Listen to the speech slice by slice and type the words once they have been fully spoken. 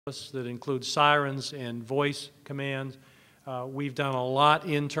that includes sirens and voice commands. We've done a lot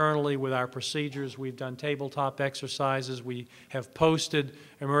internally with our procedures. We've done tabletop exercises. We have posted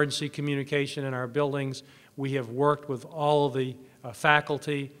emergency communication in our buildings. We have worked with all of the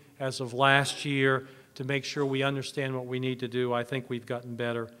faculty as of last year to make sure we understand what we need to do. I think we've gotten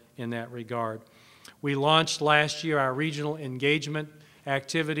better in that regard. We launched last year our regional engagement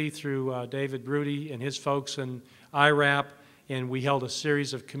activity through David Brudy and his folks in IRAP, and we held a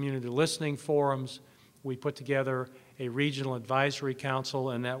series of community listening forums. We put together a regional advisory council,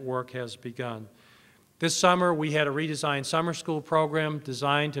 and that work has begun. This summer, we had a redesigned summer school program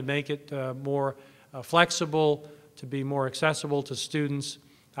designed to make it more flexible, to be more accessible to students.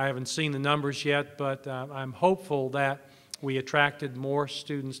 I haven't seen the numbers yet, but I'm hopeful that we attracted more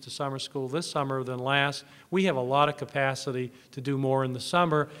students to summer school this summer than last. We have a lot of capacity to do more in the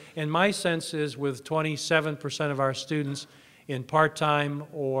summer, and my sense is with 27% of our students in part-time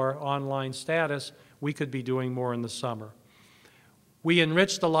or online status, we could be doing more in the summer. We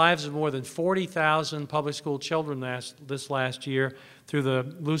enriched the lives of more than 40,000 public school children this last year through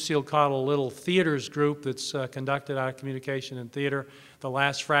the Lucille Cottle Little Theaters group that's conducted out of communication and theater. The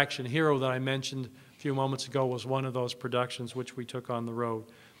Last Fraction Hero that I mentioned a few moments ago was one of those productions which we took on the road.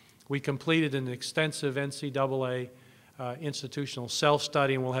 We completed an extensive NCAA institutional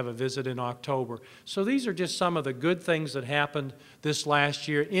self-study, and we'll have a visit in October. So these are just some of the good things that happened this last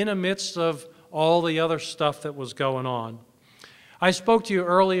year in the midst of all the other stuff that was going on. I spoke to you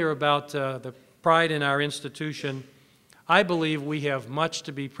earlier about the pride in our institution. I believe we have much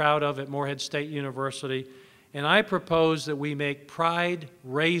to be proud of at Morehead State University, and I propose that we make pride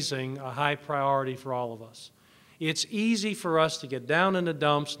raising a high priority for all of us. It's easy for us to get down in the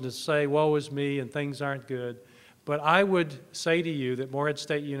dumps and to say, woe is me and things aren't good. But I would say to you that Morehead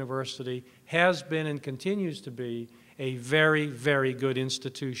State University has been and continues to be a very, very good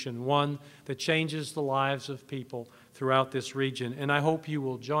institution, one that changes the lives of people throughout this region, and I hope you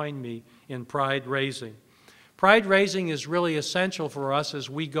will join me in pride raising. Pride raising is really essential for us as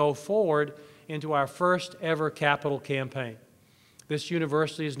we go forward into our first ever capital campaign. This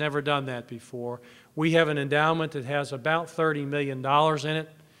university has never done that before. We have an endowment that has about $30 million in it.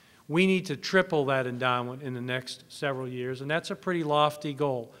 We need to triple that endowment in the next several years, and that's a pretty lofty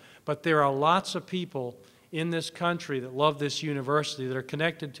goal. But there are lots of people in this country that love this university, that are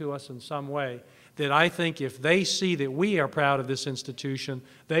connected to us in some way, that I think if they see that we are proud of this institution,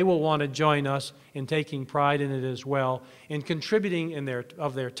 they will want to join us in taking pride in it as well, in contributing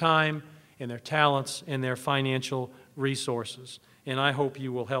of their time and their talents and their financial resources. And I hope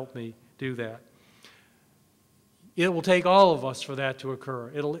you will help me do that. It will take all of us for that to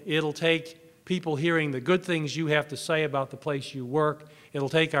occur. It'll take people hearing the good things you have to say about the place you work. It'll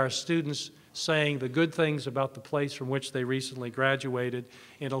take our students saying the good things about the place from which they recently graduated.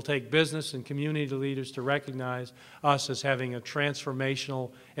 It'll take business and community leaders to recognize us as having a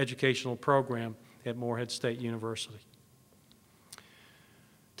transformational educational program at Morehead State University.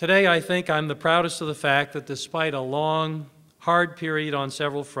 Today, I think I'm the proudest of the fact that despite a long, hard period on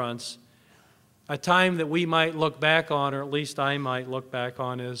several fronts, a time that we might look back on, or at least I might look back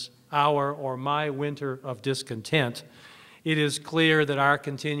on, as our or my winter of discontent, it is clear that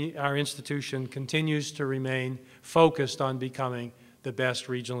our institution continues to remain focused on becoming the best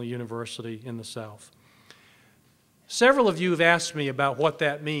regional university in the South. Several of you have asked me about what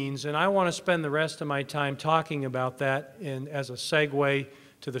that means, and I want to spend the rest of my time talking about that as a segue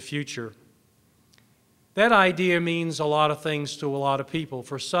to the future. That idea means a lot of things to a lot of people.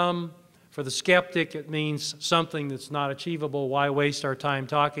 For some, for the skeptic, it means something that's not achievable. Why waste our time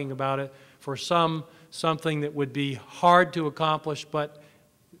talking about it? For some, something that would be hard to accomplish but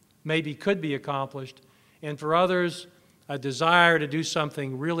maybe could be accomplished. And for others, a desire to do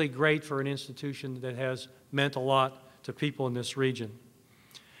something really great for an institution that has meant a lot to people in this region.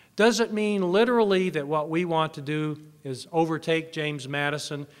 Does it mean literally that what we want to do is overtake James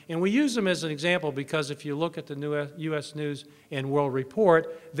Madison? And we use them as an example because if you look at the new U.S. News and World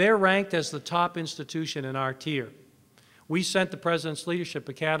Report, they're ranked as the top institution in our tier. We sent the President's Leadership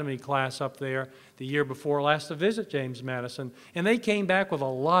Academy class up there the year before last to visit James Madison, and they came back with a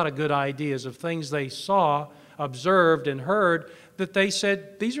lot of good ideas of things they saw, observed, and heard that they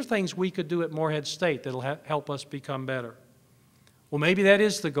said, these are things we could do at Morehead State that will help us become better. Well, maybe that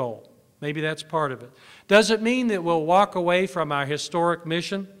is the goal. Maybe that's part of it. Does it mean that we'll walk away from our historic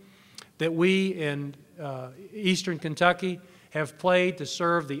mission that we in Eastern Kentucky have played to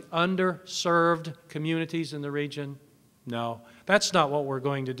serve the underserved communities in the region? No, that's not what we're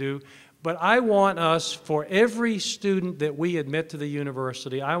going to do. But I want us, for every student that we admit to the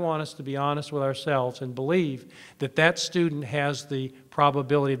university, I want us to be honest with ourselves and believe that that student has the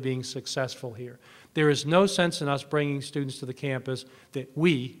probability of being successful here. There is no sense in us bringing students to the campus that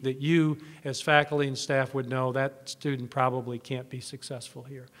you as faculty and staff would know that student probably can't be successful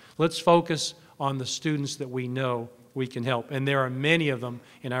here. Let's focus on the students that we know we can help. And there are many of them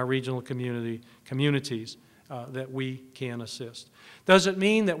in our regional communities that we can assist. Does it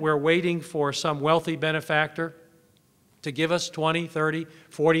mean that we're waiting for some wealthy benefactor to give us $20, $30,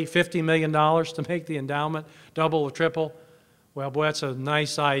 $40, $50 million to make the endowment double or triple? Well, boy, that's a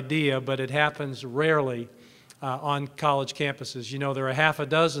nice idea, but it happens rarely on college campuses. You know, there are half a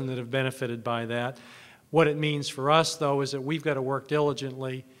dozen that have benefited by that. What it means for us, though, is that we've got to work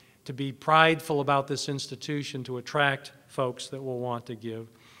diligently to be prideful about this institution to attract folks that will want to give.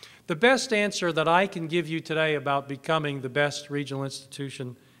 The best answer that I can give you today about becoming the best regional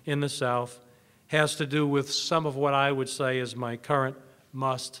institution in the South has to do with some of what I would say is my current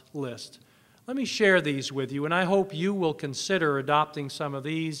must list. Let me share these with you, and I hope you will consider adopting some of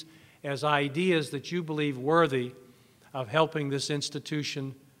these as ideas that you believe worthy of helping this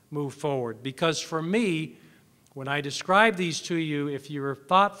institution move forward. Because for me, when I describe these to you, if you're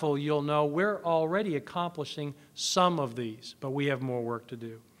thoughtful, you'll know we're already accomplishing some of these, but we have more work to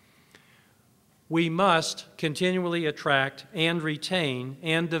do. We must continually attract and retain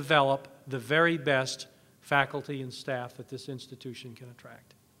and develop the very best faculty and staff that this institution can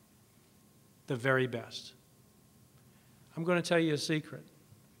attract. The very best. I'm going to tell you a secret.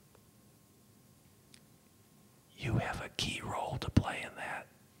 You have a key role to play in that.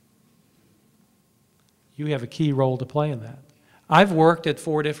 You have a key role to play in that. I've worked at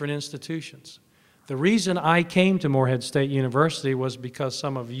 4 different institutions. The reason I came to Morehead State University was because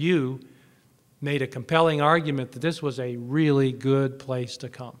some of you made a compelling argument that this was a really good place to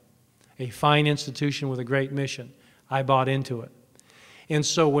come, a fine institution with a great mission. I bought into it. And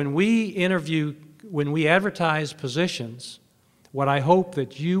so when we advertise positions, what I hope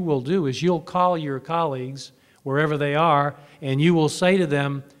that you will do is you'll call your colleagues wherever they are, and you will say to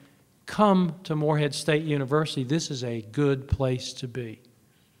them, come to Morehead State University. This is a good place to be.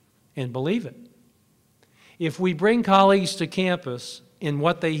 And believe it. If we bring colleagues to campus and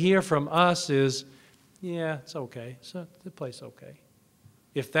what they hear from us is, yeah, it's okay, so the place is okay.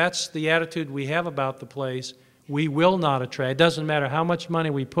 If that's the attitude we have about the place, we will not attract. It doesn't matter how much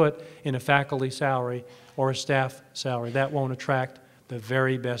money we put in a faculty salary or a staff salary. That won't attract the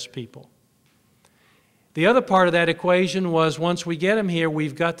very best people. The other part of that equation was once we get them here,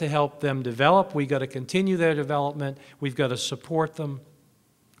 we've got to help them develop. We've got to continue their development. We've got to support them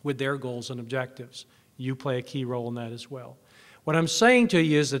with their goals and objectives. You play a key role in that as well. What I'm saying to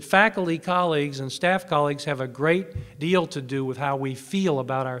you is that faculty colleagues and staff colleagues have a great deal to do with how we feel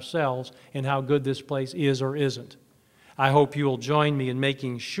about ourselves and how good this place is or isn't. I hope you will join me in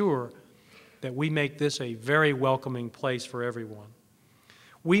making sure that we make this a very welcoming place for everyone.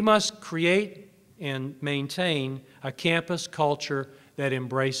 We must create and maintain a campus culture that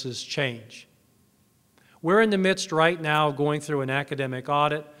embraces change. We're in the midst right now of going through an academic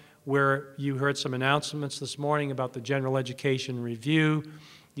audit where you heard some announcements this morning about the general education review.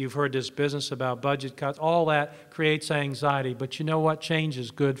 You've heard this business about budget cuts. All that creates anxiety, but you know what? Change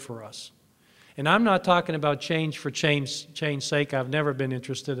is good for us. And I'm not talking about change for change's sake. I've never been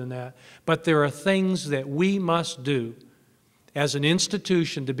interested in that. But there are things that we must do as an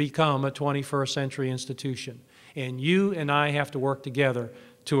institution to become a 21st century institution. And you and I have to work together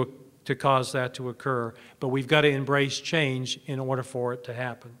to cause that to occur. But we've got to embrace change in order for it to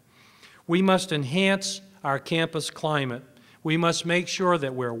happen. We must enhance our campus climate. We must make sure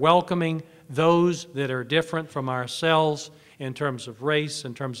that we're welcoming those that are different from ourselves in terms of race,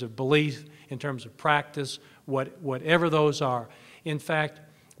 in terms of belief, in terms of practice, whatever those are. In fact,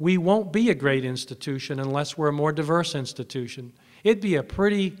 we won't be a great institution unless we're a more diverse institution. It'd be a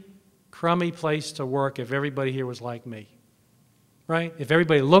pretty crummy place to work if everybody here was like me, right? If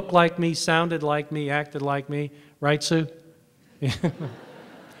everybody looked like me, sounded like me, acted like me, right, Sue?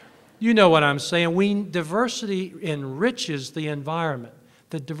 You know what I'm saying. Diversity enriches the environment.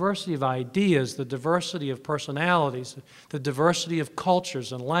 The diversity of ideas, the diversity of personalities, the diversity of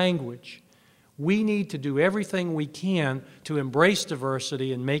cultures and language. We need to do everything we can to embrace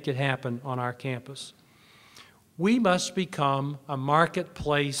diversity and make it happen on our campus. We must become a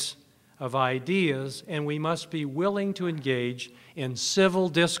marketplace of ideas, and we must be willing to engage in civil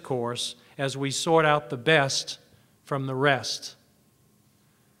discourse as we sort out the best from the rest.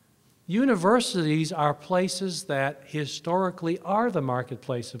 Universities are places that historically are the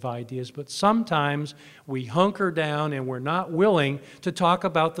marketplace of ideas, but sometimes we hunker down and we're not willing to talk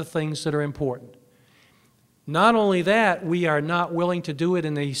about the things that are important. Not only that, we are not willing to do it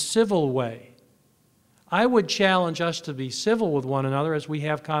in a civil way. I would challenge us to be civil with one another as we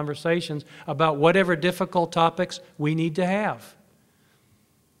have conversations about whatever difficult topics we need to have.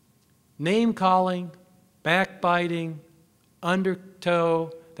 Name-calling, backbiting,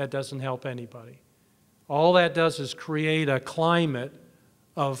 undertow, that doesn't help anybody. All that does is create a climate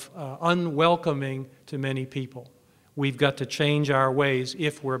of unwelcoming to many people. We've got to change our ways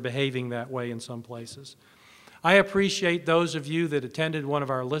if we're behaving that way in some places. I appreciate those of you that attended one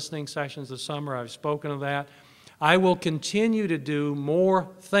of our listening sessions this summer. I've spoken of that. I will continue to do more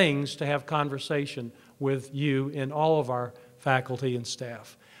things to have conversation with you and all of our faculty and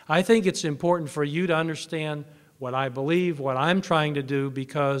staff. I think it's important for you to understand what I believe, what I'm trying to do,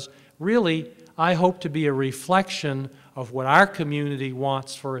 because really I hope to be a reflection of what our community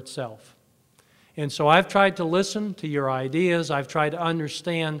wants for itself. And so I've tried to listen to your ideas, I've tried to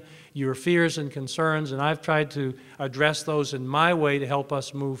understand your fears and concerns, and I've tried to address those in my way to help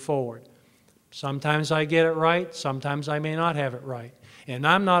us move forward. Sometimes I get it right, sometimes I may not have it right. And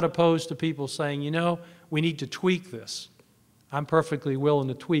I'm not opposed to people saying, you know, we need to tweak this. I'm perfectly willing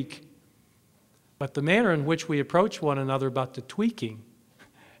to tweak. But the manner in which we approach one another about the tweaking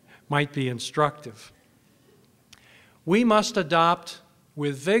might be instructive. We must adopt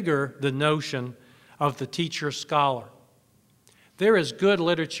with vigor the notion of the teacher-scholar. There is good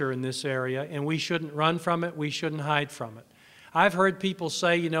literature in this area, and we shouldn't run from it, we shouldn't hide from it. I've heard people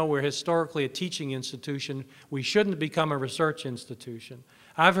say, you know, we're historically a teaching institution, we shouldn't become a research institution.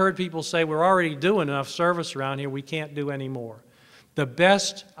 I've heard people say we're already doing enough service around here, we can't do any more. The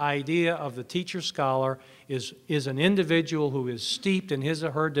best idea of the teacher-scholar is an individual who is steeped in his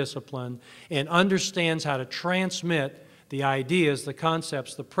or her discipline and understands how to transmit the ideas, the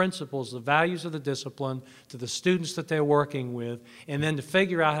concepts, the principles, the values of the discipline to the students that they're working with, and then to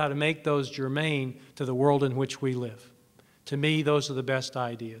figure out how to make those germane to the world in which we live. To me, those are the best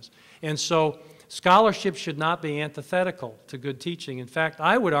ideas. And so scholarship should not be antithetical to good teaching. In fact,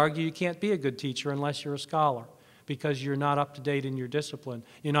 I would argue you can't be a good teacher unless you're a scholar, because you're not up to date in your discipline.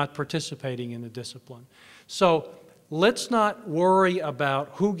 You're not participating in the discipline. So let's not worry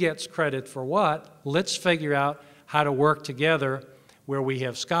about who gets credit for what. Let's figure out how to work together where we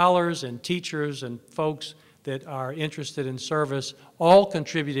have scholars and teachers and folks that are interested in service, all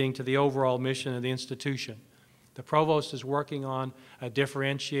contributing to the overall mission of the institution. The provost is working on a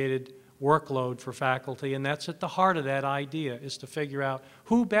differentiated workload for faculty, and that's at the heart of that idea, is to figure out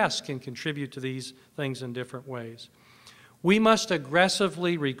who best can contribute to these things in different ways. We must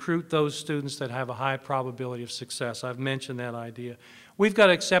aggressively recruit those students that have a high probability of success. I've mentioned that idea. We've got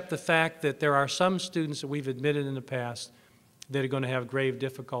to accept the fact that there are some students that we've admitted in the past that are going to have grave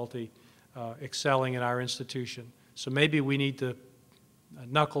difficulty excelling in our institution. So maybe we need to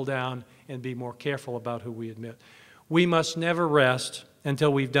knuckle down and be more careful about who we admit. We must never rest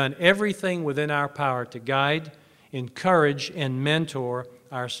until we've done everything within our power to guide, encourage, and mentor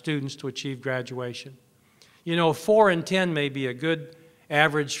our students to achieve graduation. You know, 4 in 10 may be a good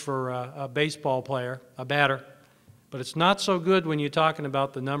average for a baseball player, a batter, but it's not so good when you're talking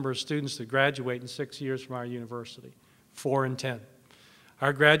about the number of students that graduate in 6 years from our university, 4 in 10.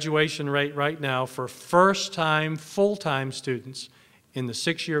 Our graduation rate right now for first-time, full-time students in the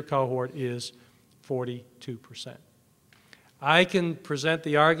 6-year cohort is 42%. I can present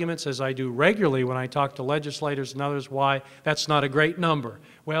the arguments, as I do regularly when I talk to legislators and others, why that's not a great number.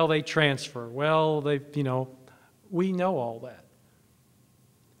 Well, they transfer. Well, we know all that.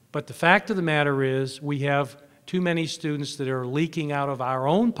 But the fact of the matter is we have too many students that are leaking out of our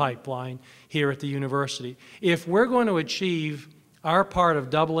own pipeline here at the university. If we're going to achieve our part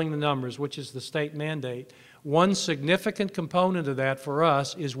of doubling the numbers, which is the state mandate, one significant component of that for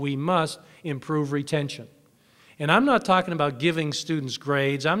us is we must improve retention. And I'm not talking about giving students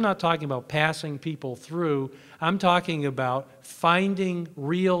grades. I'm not talking about passing people through. I'm talking about finding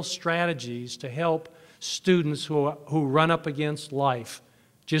real strategies to help students who run up against life,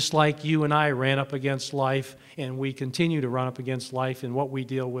 just like you and I ran up against life, and we continue to run up against life in what we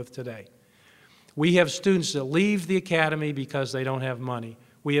deal with today. We have students that leave the academy because they don't have money.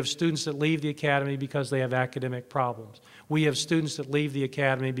 We have students that leave the academy because they have academic problems. We have students that leave the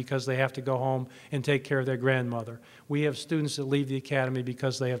academy because they have to go home and take care of their grandmother. We have students that leave the academy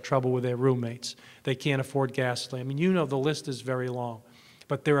because they have trouble with their roommates. They can't afford gasoline. I mean, you know, the list is very long.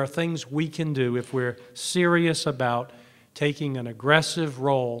 But there are things we can do if we're serious about taking an aggressive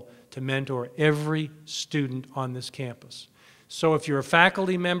role to mentor every student on this campus. So if you're a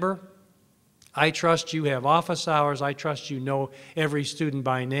faculty member, I trust you have office hours. I trust you know every student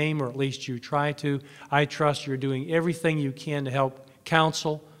by name, or at least you try to. I trust you're doing everything you can to help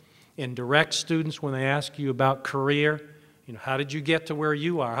counsel and direct students when they ask you about career. You know, how did you get to where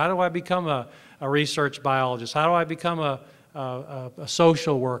you are? How do I become a research biologist? How do I become a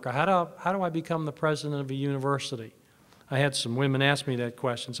social worker? How do I become the president of a university? I had some women ask me that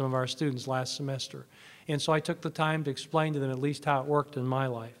question, some of our students last semester. And so I took the time to explain to them at least how it worked in my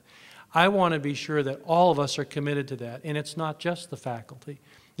life. I want to be sure that all of us are committed to that, and it's not just the faculty.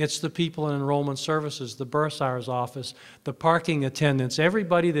 It's the people in enrollment services, the bursar's office, the parking attendants,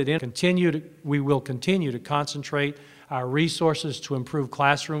 everybody that we will continue to concentrate our resources to improve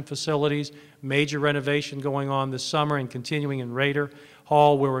classroom facilities, major renovation going on this summer and continuing in Rader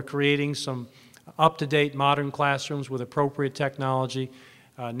Hall, where we're creating some up-to-date modern classrooms with appropriate technology.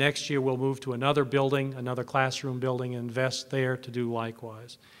 Next year we'll move to another building, another classroom building, and invest there to do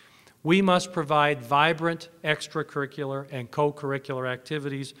likewise. We must provide vibrant extracurricular and co-curricular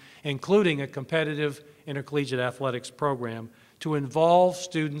activities, including a competitive intercollegiate athletics program, to involve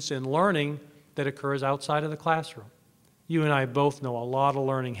students in learning that occurs outside of the classroom. You and I both know a lot of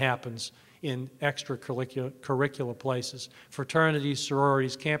learning happens in extracurricular places, fraternities,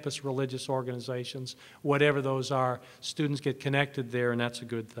 sororities, campus religious organizations, whatever those are. Students get connected there, and that's a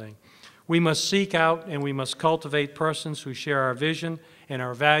good thing. We must seek out and we must cultivate persons who share our vision and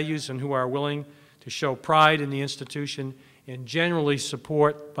our values and who are willing to show pride in the institution and generally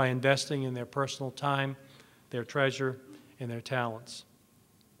support by investing in their personal time, their treasure, and their talents.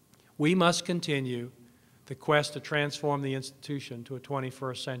 We must continue the quest to transform the institution to a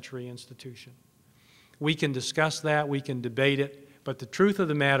 21st century institution. We can discuss that, we can debate it, but the truth of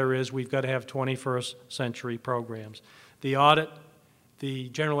the matter is we've got to have 21st century programs. The audit, the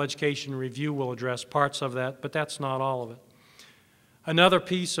General Education Review will address parts of that, but that's not all of it. Another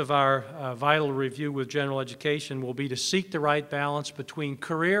piece of our vital review with general education will be to seek the right balance between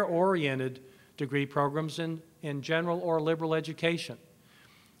career-oriented degree programs and general or liberal education.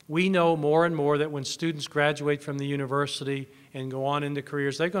 We know more and more that when students graduate from the university and go on into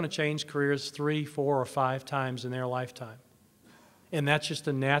careers, they're going to change careers 3, 4, or 5 times in their lifetime. And that's just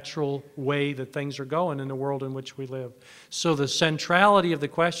a natural way that things are going in the world in which we live. So the centrality of the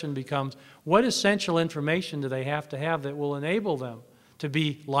question becomes, what essential information do they have to have that will enable them to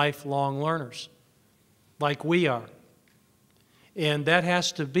be lifelong learners, like we are? And that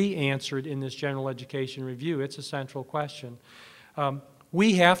has to be answered in this general education review. It's a central question.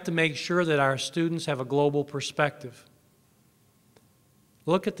 We have to make sure that our students have a global perspective.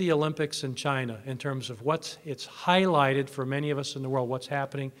 Look at the Olympics in China in terms of it's highlighted for many of us in the world, what's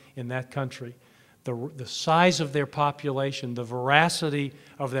happening in that country. The size of their population, the veracity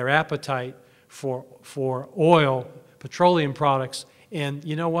of their appetite for oil, petroleum products, and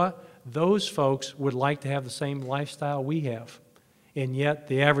you know what? Those folks would like to have the same lifestyle we have. And yet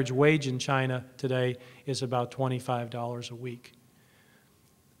the average wage in China today is about $25 a week.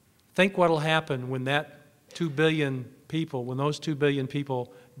 Think what will happen when that 2 billion people, when those 2 billion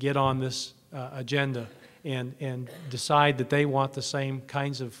people get on this agenda and decide that they want the same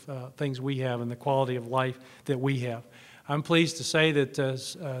kinds of things we have and the quality of life that we have. I'm pleased to say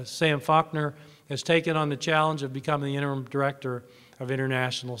that Sam Faulkner has taken on the challenge of becoming the interim director of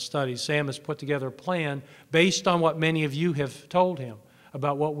international studies. Sam has put together a plan based on what many of you have told him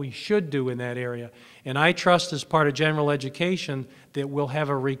about what we should do in that area. And I trust as part of general education that we'll have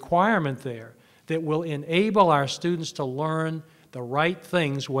a requirement there that will enable our students to learn the right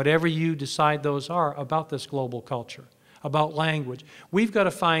things, whatever you decide those are, about this global culture, about language. We've got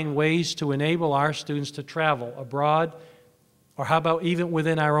to find ways to enable our students to travel abroad, or how about even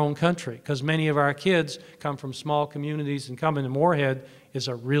within our own country, because many of our kids come from small communities, and coming to Morehead is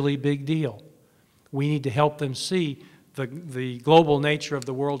a really big deal. We need to help them see the global nature of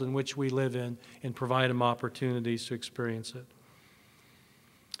the world in which we live in and provide them opportunities to experience it.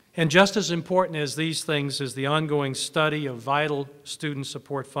 And just as important as these things is the ongoing study of vital student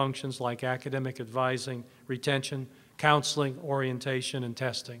support functions like academic advising, retention, counseling, orientation, and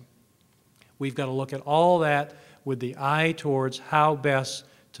testing. We've got to look at all that with the eye towards how best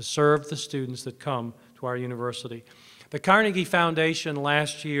to serve the students that come to our university. The Carnegie Foundation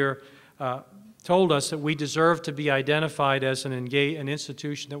last year told us that we deserve to be identified as an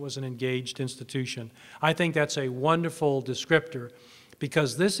institution that was an engaged institution. I think that's a wonderful descriptor,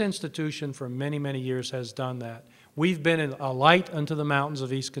 because this institution for many, many years has done that. We've been a light unto the mountains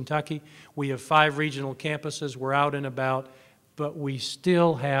of East Kentucky. We have 5 regional campuses. We're out and about, but we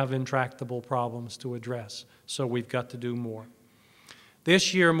still have intractable problems to address, so we've got to do more.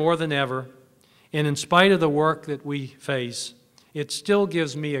 This year, more than ever, and in spite of the work that we face, it still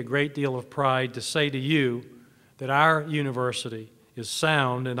gives me a great deal of pride to say to you that our university is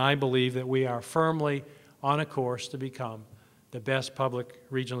sound, and I believe that we are firmly on a course to become the best public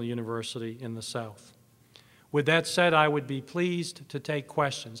regional university in the South. With that said, I would be pleased to take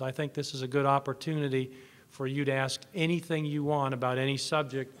questions. I think this is a good opportunity for you to ask anything you want about any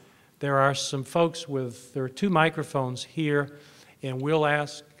subject. There are some folks there are 2 microphones here, and we'll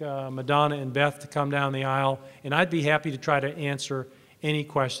ask Madonna and Beth to come down the aisle, and I'd be happy to try to answer any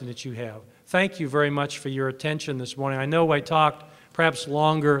question that you have. Thank you very much for your attention this morning. I know I talked perhaps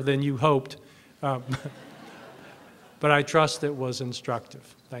longer than you hoped, but I trust it was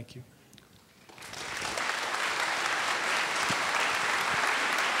instructive. Thank you.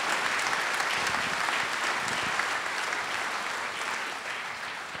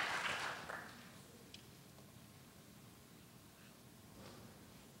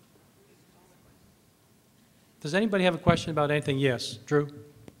 Does anybody have a question about anything? Yes, Drew?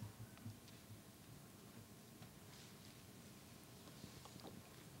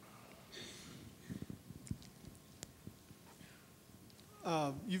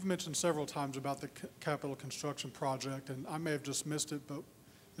 You've mentioned several times about the capital construction project, and I may have just missed it, but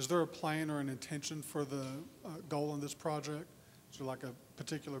is there a plan or an intention for the goal in this project? Is there like a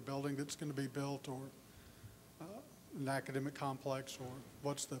particular building that's going to be built, or an academic complex, or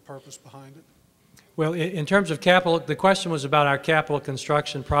what's the purpose behind it? Well, in terms of capital, the question was about our capital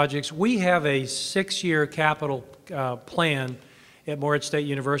construction projects. We have a 6-year capital plan at Morehead State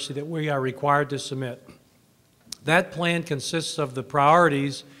University that we are required to submit. That plan consists of the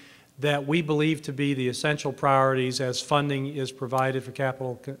priorities that we believe to be the essential priorities as funding is provided for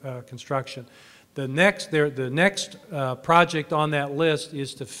capital construction. The next project on that list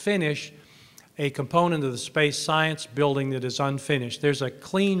is to finish a component of the space science building that is unfinished. There's a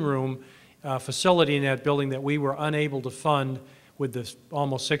clean room facility in that building that we were unable to fund with the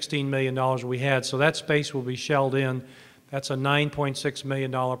almost $16 million we had, so that space will be shelled in. That's a $9.6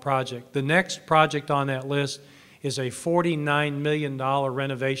 million project. The next project on that list is a $49 million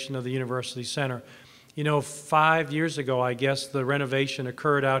renovation of the University Center. You know, 5 years ago, I guess, the renovation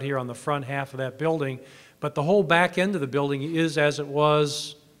occurred out here on the front half of that building, but the whole back end of the building is as it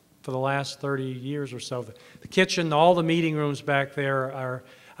was for the last 30 years or so. The kitchen, all the meeting rooms back there are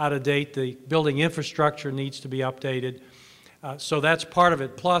out of date. The building infrastructure needs to be updated. So that's part of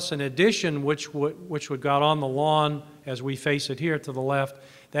it. Plus, an addition which would go out on the lawn as we face it here to the left,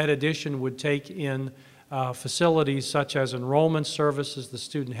 that addition would take in facilities such as enrollment services, the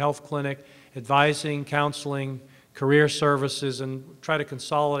student health clinic, advising, counseling, career services, and try to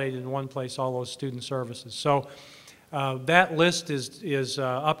consolidate in one place all those student services. So that list is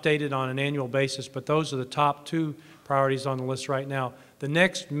updated on an annual basis, but those are the top 2 priorities on the list right now. The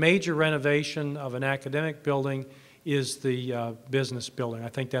next major renovation of an academic building is the business building. I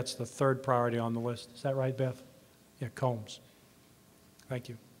think that's the 3rd priority on the list. Is that right, Beth? Yeah, Combs. Thank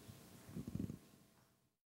you.